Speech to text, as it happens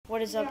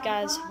What is up,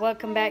 guys?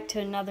 Welcome back to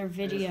another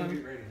video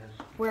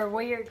where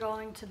we are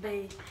going to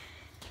be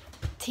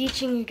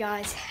teaching you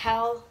guys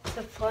how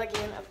to plug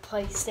in a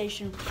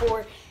PlayStation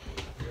 4.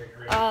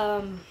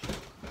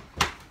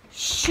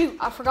 Shoot,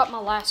 I forgot my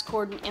last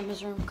cord in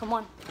Emma's room. Come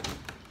on.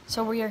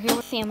 So we are here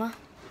with Emma.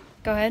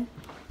 Go ahead.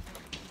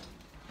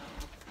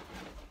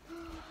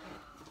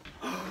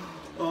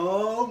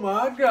 Oh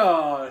my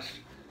gosh.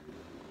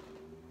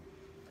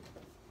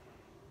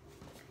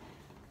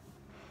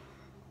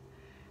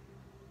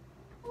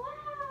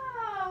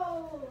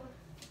 Wow.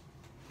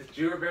 It's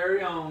your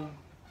very own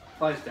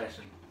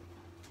PlayStation.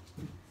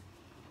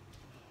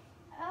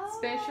 Oh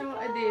Special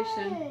my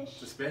edition. gosh.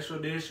 It's a special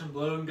edition,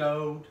 blue and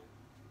gold.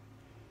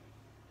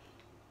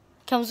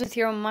 Comes with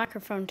your own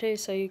microphone too,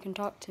 so you can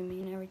talk to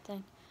me and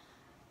everything.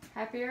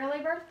 Happy early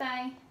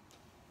birthday.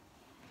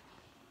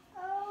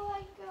 Oh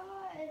my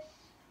gosh.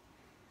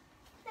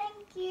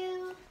 Thank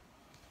you.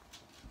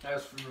 That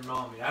was from your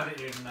mommy. I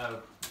didn't even know,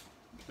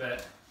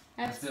 but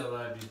I That's, still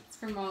love you. it's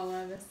from all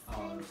of us.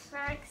 All of Thanks, us.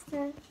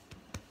 Braxton.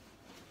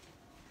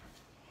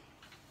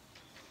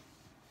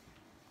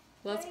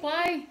 Let's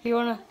play. You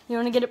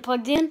wanna get it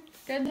plugged in?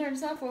 Go ahead and turn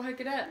this off. We'll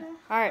hook it up.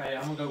 All right. Hey,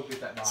 I'm gonna go get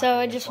that box. So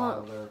I just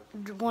want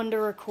one to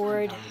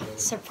record,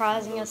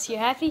 surprising us. You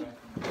happy?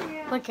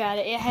 Yeah. Look at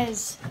it. It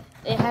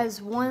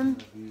has one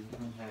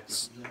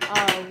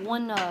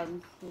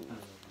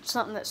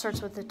something that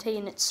starts with a T,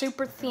 and it's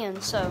super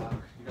thin, so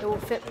it will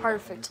fit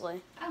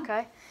perfectly.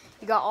 Okay.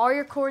 You got all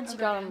your cords. You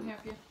got I'll go down and them.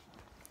 help you.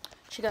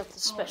 She got the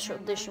special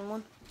edition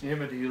one.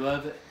 Emma, do you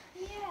love it?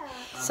 Yeah.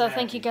 So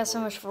thank you guys so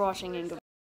much for watching, and goodbye.